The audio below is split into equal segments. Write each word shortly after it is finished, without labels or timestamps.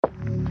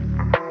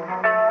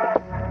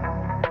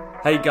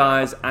Hey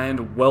guys,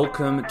 and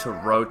welcome to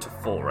Road to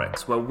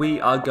Forex, where we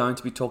are going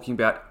to be talking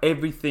about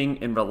everything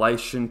in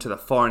relation to the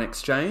foreign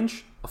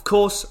exchange. Of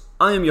course,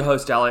 I am your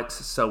host Alex,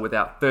 so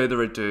without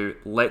further ado,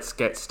 let's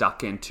get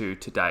stuck into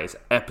today's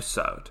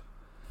episode.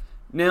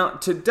 Now,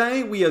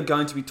 today we are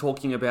going to be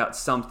talking about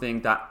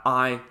something that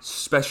I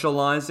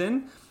specialize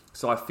in,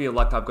 so I feel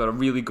like I've got a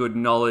really good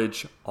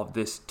knowledge of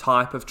this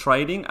type of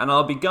trading, and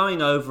I'll be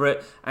going over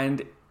it,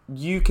 and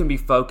you can be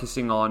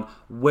focusing on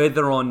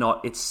whether or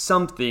not it's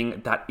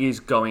something that is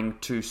going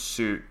to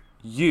suit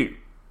you.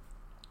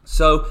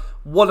 So,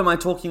 what am I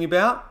talking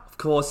about? Of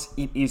course,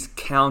 it is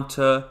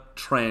counter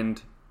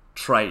trend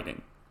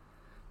trading.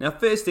 Now,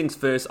 first things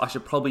first, I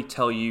should probably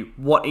tell you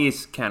what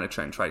is counter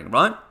trend trading,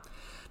 right?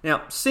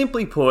 Now,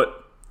 simply put,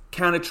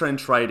 counter trend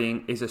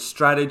trading is a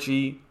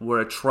strategy where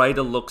a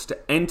trader looks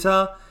to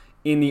enter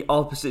in the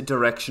opposite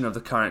direction of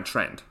the current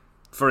trend.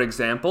 For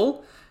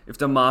example, if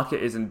the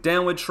market is in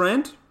downward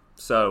trend,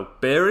 so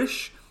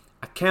bearish,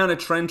 a counter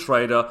trend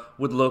trader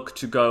would look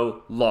to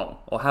go long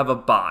or have a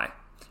buy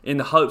in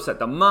the hopes that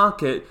the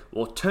market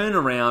will turn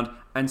around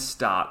and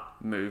start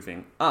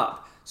moving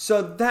up.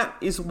 So that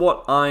is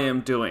what I am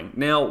doing.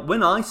 Now,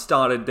 when I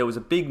started, there was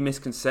a big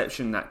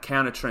misconception that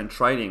counter trend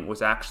trading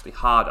was actually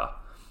harder.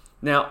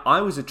 Now,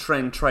 I was a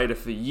trend trader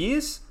for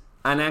years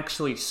and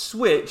actually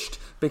switched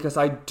because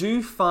I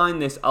do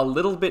find this a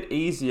little bit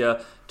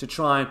easier to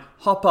try and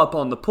hop up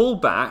on the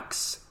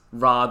pullbacks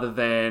rather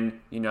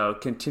than,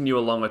 continue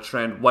along a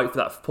trend, wait for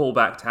that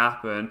pullback to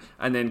happen,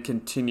 and then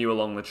continue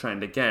along the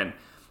trend again.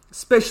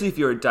 Especially if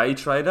you're a day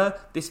trader,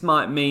 this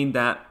might mean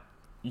that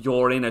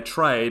you're in a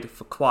trade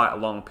for quite a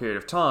long period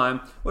of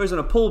time, whereas on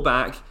a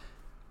pullback,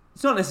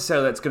 it's not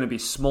necessarily that it's going to be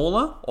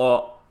smaller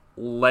or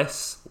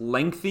less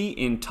lengthy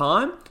in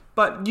time,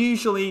 but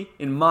usually,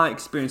 in my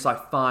experience, I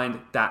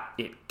find that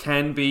it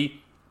can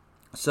be.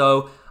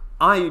 So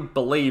I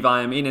believe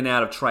I am in and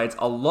out of trades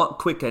a lot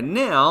quicker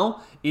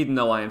now, even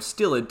though I am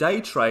still a day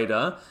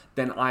trader,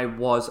 than I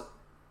was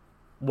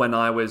when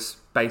I was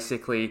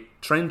basically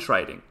trend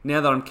trading. Now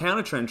that I'm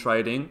counter trend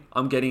trading,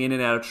 I'm getting in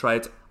and out of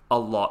trades a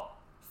lot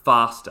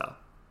faster.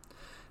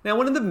 Now,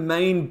 one of the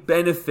main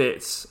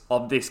benefits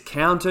of this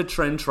counter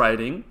trend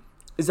trading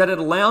is that it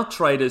allows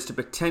traders to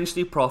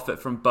potentially profit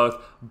from both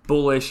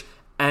bullish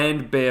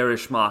and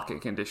bearish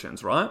market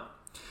conditions, right?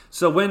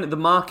 So when the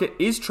market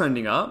is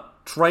trending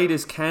up,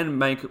 traders can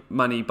make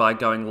money by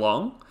going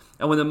long,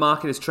 and when the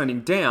market is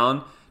trending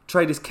down,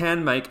 traders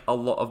can make a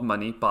lot of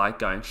money by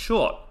going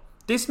short.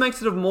 This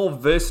makes it a more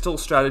versatile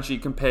strategy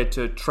compared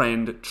to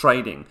trend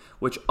trading,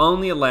 which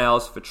only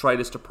allows for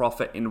traders to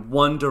profit in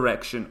one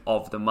direction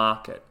of the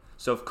market.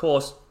 So of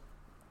course,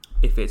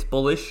 if it's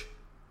bullish,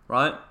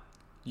 right,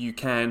 you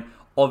can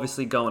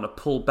obviously go on a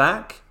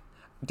pullback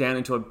down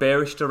into a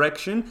bearish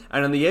direction,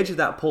 and on the edge of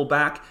that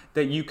pullback,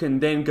 that you can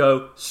then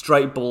go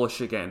straight bullish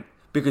again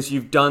because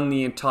you've done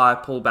the entire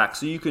pullback.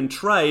 So you can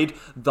trade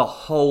the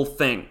whole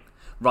thing.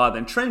 Rather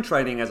than trend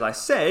trading, as I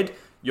said,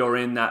 you're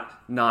in that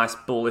nice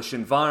bullish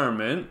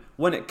environment.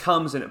 When it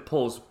comes and it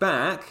pulls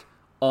back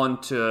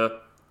onto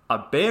a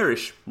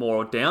bearish,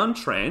 more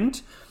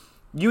downtrend,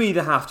 you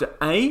either have to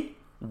A,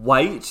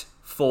 wait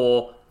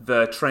for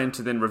the trend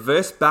to then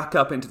reverse back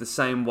up into the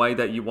same way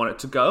that you want it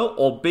to go,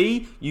 or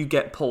B, you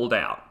get pulled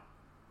out,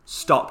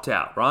 stopped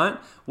out, right?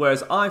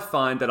 Whereas I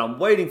find that I'm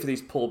waiting for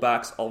these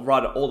pullbacks, I'll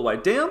ride it all the way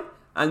down,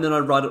 and then I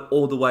ride it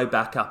all the way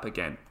back up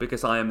again,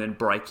 because I am then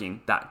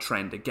breaking that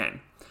trend again.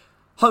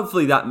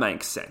 Hopefully that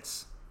makes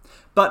sense.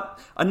 But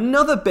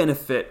another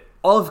benefit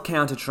of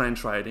counter trend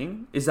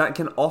trading is that it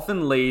can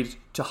often lead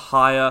to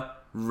higher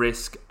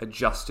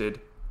risk-adjusted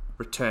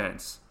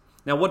returns.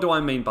 Now, what do I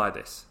mean by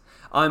this?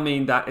 I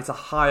mean that it's a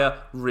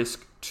higher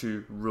risk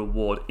to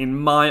reward, in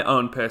my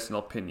own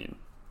personal opinion.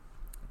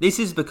 This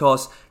is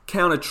because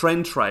counter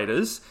trend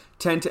traders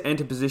tend to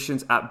enter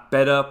positions at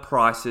better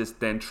prices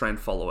than trend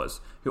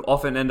followers, who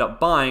often end up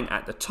buying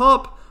at the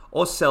top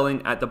or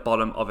selling at the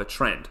bottom of a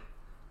trend.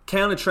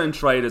 Counter trend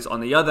traders,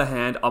 on the other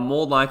hand, are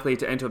more likely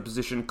to enter a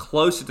position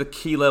closer to the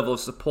key level of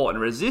support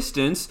and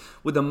resistance,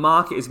 where the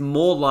market is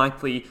more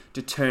likely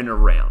to turn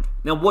around.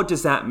 Now, what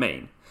does that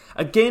mean?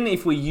 Again,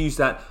 if we use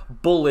that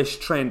bullish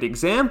trend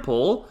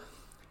example,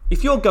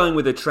 if you're going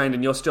with a trend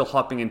and you're still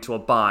hopping into a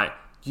buy,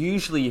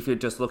 usually if you're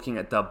just looking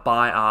at the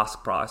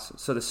buy-ask price,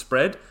 so the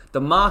spread,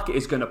 the market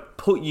is going to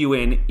put you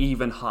in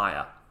even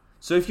higher.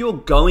 So if you're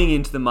going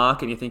into the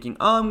market and you're thinking,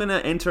 I'm going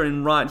to enter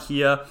in right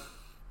here,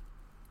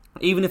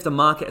 even if the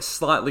market has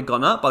slightly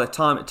gone up by the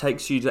time it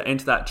takes you to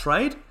enter that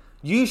trade,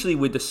 usually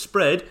with the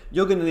spread,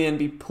 you're going to then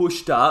be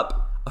pushed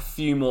up a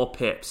few more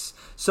pips.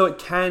 So it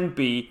can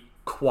be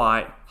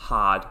quite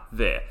hard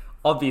there.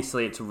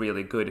 Obviously, it's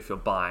really good if you're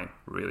buying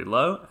really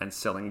low and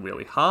selling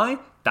really high.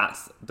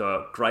 That's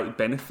the great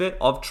benefit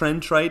of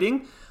trend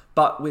trading.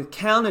 But with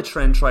counter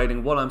trend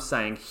trading, what I'm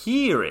saying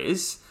here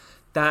is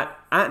that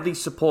at the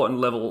support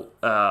and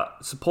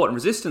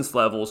resistance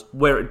levels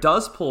where it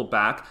does pull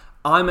back,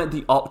 I'm at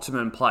the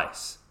optimum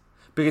place.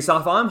 Because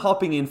if I'm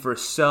hopping in for a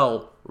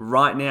sell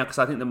right now because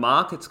I think the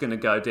market's going to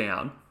go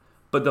down,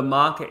 but the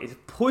market is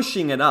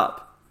pushing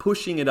up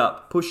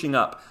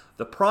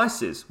the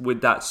prices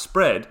with that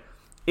spread,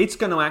 it's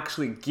going to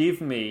actually give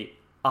me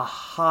a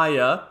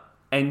higher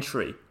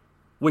entry,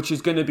 which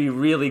is going to be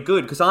really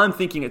good because I'm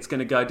thinking it's going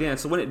to go down.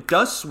 So when it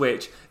does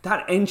switch,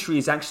 that entry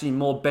is actually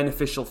more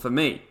beneficial for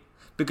me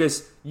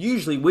because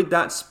usually with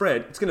that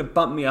spread, it's going to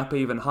bump me up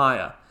even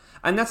higher.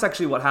 And that's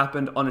actually what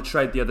happened on a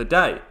trade the other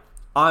day.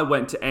 I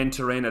went to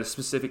enter in at a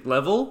specific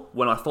level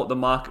when I thought the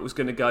market was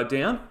going to go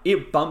down.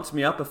 It bumped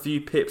me up a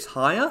few pips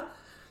higher.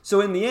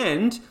 So in the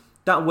end,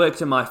 that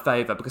worked in my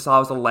favor because I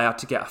was allowed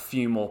to get a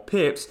few more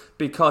pips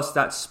because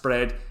that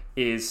spread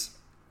is,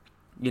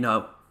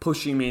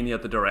 pushing me in the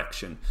other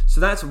direction. So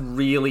that's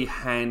really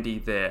handy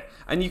there.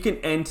 And you can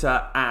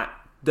enter at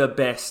the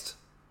best,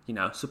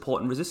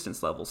 support and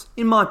resistance levels,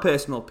 in my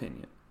personal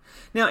opinion.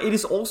 Now, it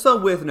is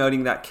also worth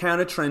noting that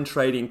counter trend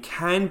trading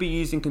can be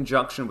used in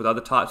conjunction with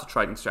other types of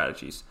trading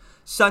strategies,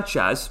 such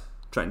as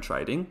trend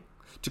trading,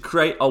 to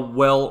create a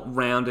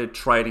well-rounded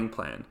trading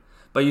plan.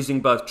 By using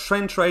both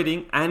trend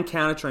trading and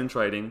counter trend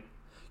trading,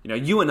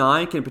 you and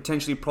I can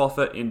potentially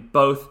profit in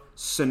both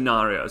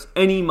scenarios,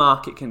 any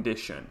market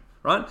condition,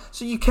 right?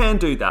 So you can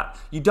do that.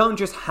 You don't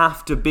just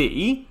have to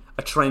be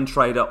a trend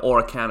trader or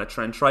a counter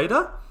trend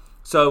trader.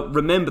 So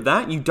remember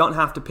that. You don't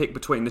have to pick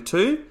between the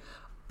two.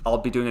 I'll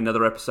be doing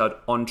another episode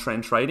on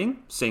trend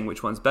trading, seeing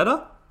which one's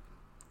better.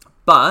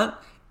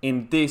 But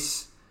in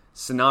this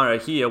scenario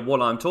here,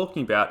 what I'm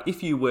talking about,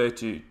 if you were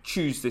to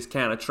choose this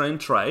counter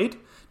trend trade,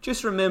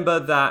 just remember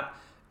that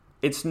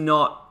it's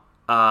not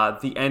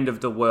the end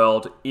of the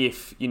world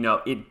if,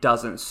 it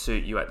doesn't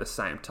suit you at the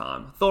same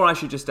time. I thought I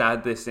should just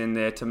add this in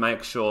there to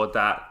make sure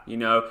that,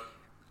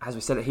 as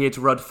we said it here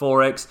to Road to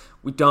Forex,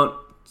 we don't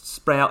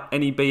sprout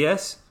any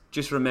BS.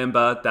 Just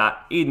remember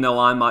that even though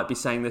I might be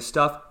saying this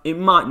stuff, it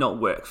might not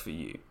work for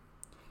you.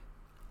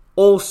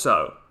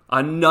 Also,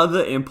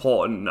 another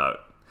important note,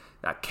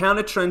 that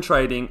counter trend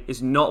trading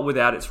is not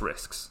without its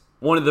risks.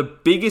 One of the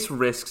biggest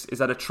risks is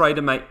that a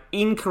trader may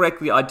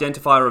incorrectly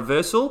identify a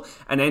reversal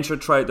and enter a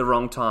trade at the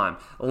wrong time,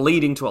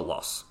 leading to a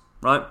loss,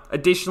 right?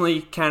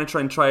 Additionally, counter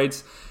trend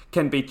trades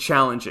can be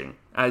challenging,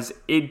 as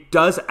it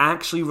does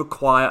actually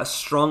require a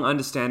strong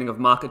understanding of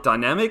market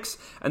dynamics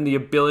and the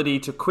ability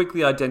to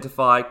quickly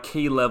identify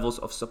key levels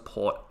of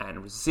support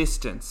and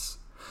resistance.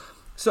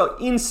 So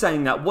in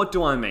saying that, what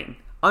do I mean?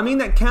 I mean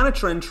that counter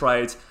trend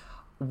trades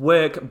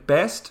work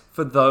best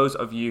for those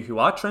of you who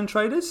are trend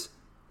traders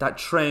that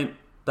trade,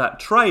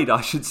 sorry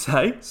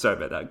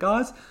about that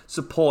guys,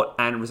 support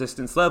and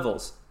resistance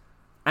levels.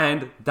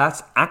 And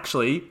that's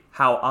actually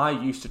how I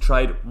used to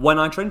trade when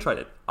I trend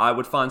traded. I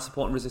would find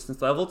support and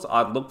resistance levels,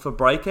 I'd look for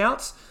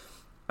breakouts,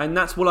 and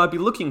that's what I'd be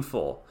looking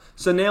for.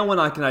 So now when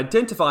I can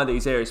identify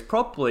these areas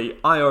properly,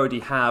 I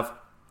already have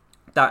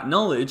that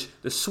knowledge.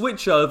 The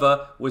switch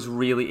over was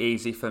really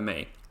easy for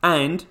me,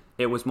 and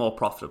it was more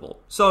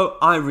profitable. So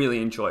I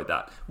really enjoyed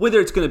that.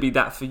 Whether it's going to be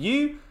that for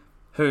you,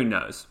 who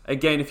knows?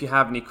 Again, if you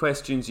have any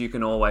questions, you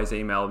can always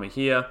email me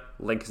here.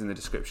 Link is in the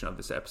description of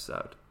this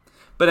episode.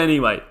 But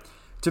anyway,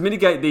 to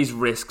mitigate these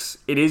risks,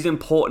 it is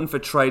important for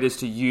traders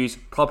to use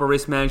proper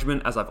risk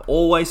management. As I've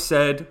always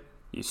said,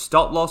 use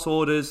stop loss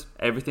orders,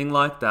 everything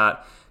like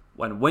that.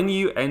 When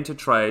you enter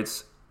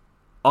trades,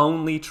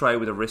 only trade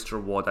with a risk to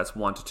reward that's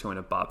 1 to 2 and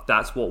above.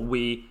 That's what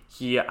we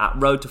here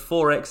at Road to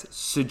Forex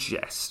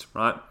suggest,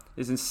 right?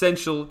 It's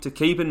essential to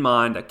keep in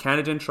mind that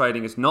counter trend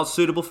trading is not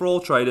suitable for all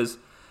traders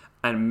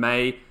and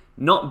may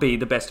not be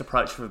the best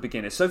approach for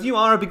beginners. So if you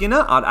are a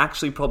beginner, I'd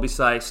actually probably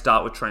say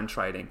start with trend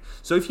trading.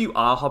 So if you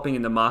are hopping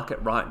in the market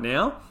right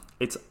now,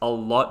 it's a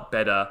lot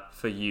better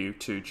for you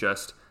to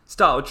just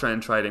start with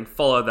trend trading,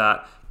 follow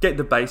that, get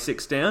the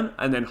basics down,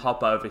 and then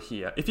hop over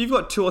here. If you've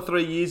got 2 or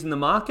 3 years in the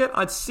market,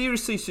 I'd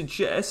seriously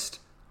suggest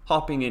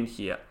hopping in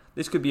here.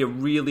 This could be a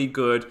really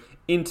good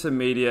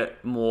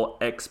intermediate, more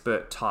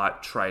expert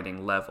type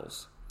trading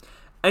levels.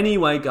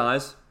 Anyway,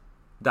 guys,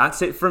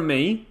 that's it from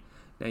me.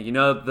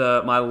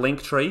 Now, my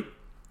link tree,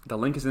 the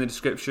link is in the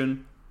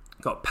description.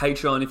 Got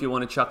Patreon if you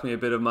want to chuck me a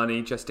bit of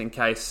money just in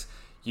case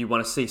you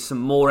want to see some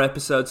more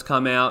episodes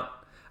come out.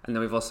 And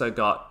then we've also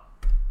got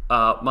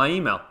my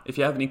email. If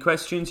you have any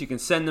questions, you can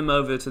send them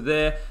over to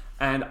there.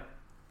 And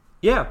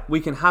yeah,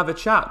 we can have a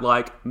chat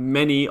like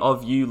many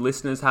of you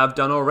listeners have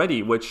done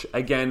already, which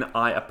again,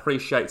 I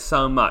appreciate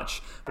so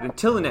much. But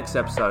until the next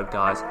episode,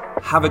 guys,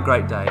 have a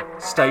great day,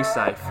 stay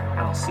safe, and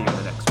I'll see you in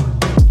the next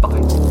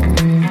one. Bye.